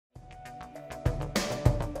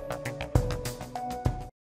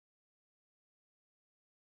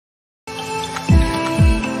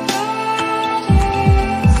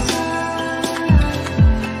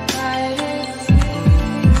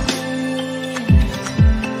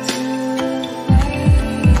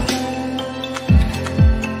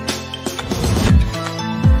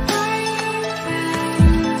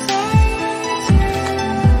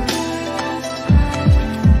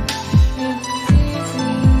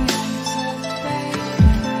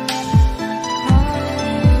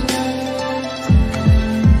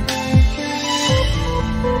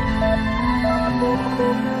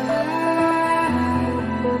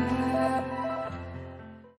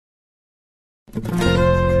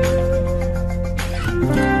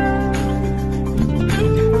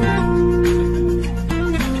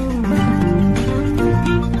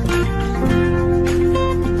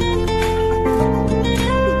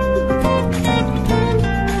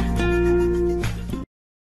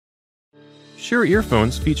Shure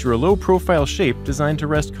earphones feature a low-profile shape designed to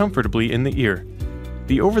rest comfortably in the ear.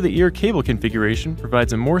 The over-the-ear cable configuration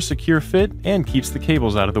provides a more secure fit and keeps the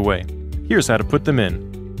cables out of the way. Here's how to put them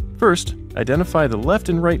in. First, identify the left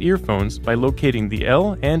and right earphones by locating the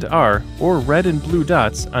L and R or red and blue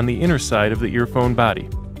dots on the inner side of the earphone body.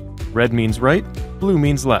 Red means right, blue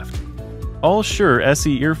means left. All Shure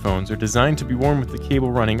SE earphones are designed to be worn with the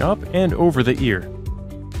cable running up and over the ear.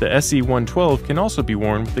 The SE112 can also be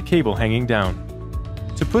worn with the cable hanging down.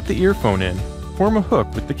 To put the earphone in, form a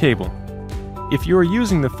hook with the cable. If you are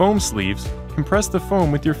using the foam sleeves, compress the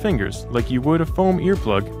foam with your fingers like you would a foam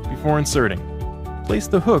earplug before inserting. Place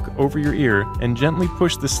the hook over your ear and gently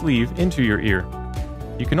push the sleeve into your ear.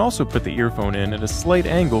 You can also put the earphone in at a slight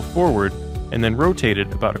angle forward and then rotate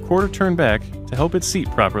it about a quarter turn back to help it seat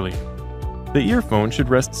properly. The earphone should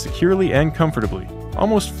rest securely and comfortably,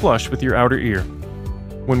 almost flush with your outer ear.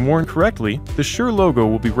 When worn correctly, the Shure logo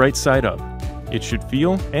will be right side up. It should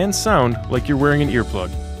feel and sound like you're wearing an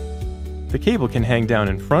earplug. The cable can hang down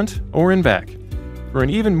in front or in back. For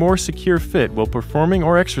an even more secure fit while performing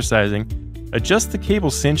or exercising, adjust the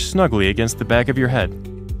cable cinch snugly against the back of your head.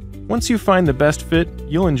 Once you find the best fit,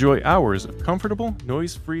 you'll enjoy hours of comfortable,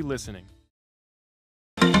 noise-free listening.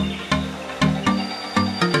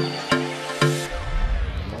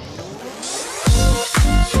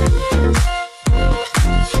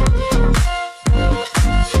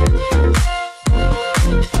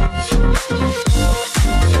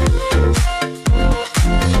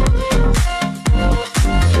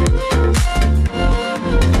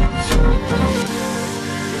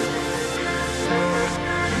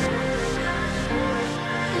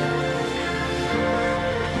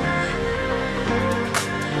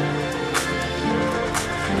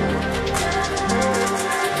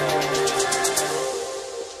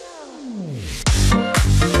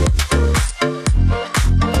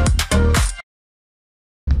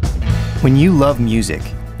 When you love music,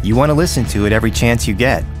 you want to listen to it every chance you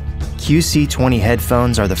get. QC20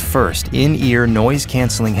 headphones are the first in-ear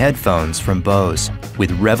noise-canceling headphones from Bose,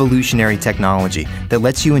 with revolutionary technology that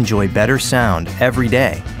lets you enjoy better sound every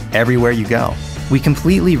day, everywhere you go. We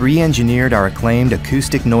completely re-engineered our acclaimed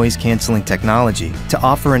acoustic noise-canceling technology to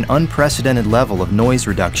offer an unprecedented level of noise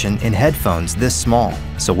reduction in headphones this small,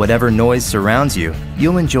 so whatever noise surrounds you,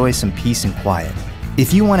 you'll enjoy some peace and quiet.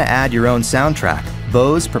 If you want to add your own soundtrack,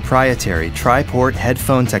 Bose proprietary tri-port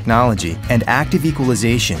headphone technology and active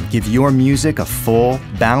equalization give your music a full,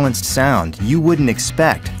 balanced sound you wouldn't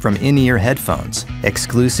expect from in-ear headphones.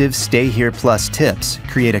 Exclusive Stay Here Plus tips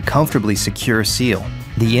create a comfortably secure seal.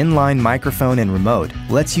 The inline microphone and remote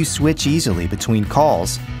lets you switch easily between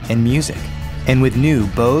calls and music. And with new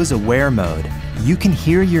Bose Aware mode, you can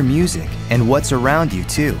hear your music and what's around you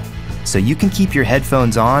too, so you can keep your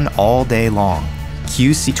headphones on all day long.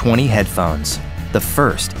 QC20 headphones, the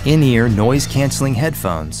first in-ear noise-canceling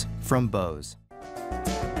headphones from Bose.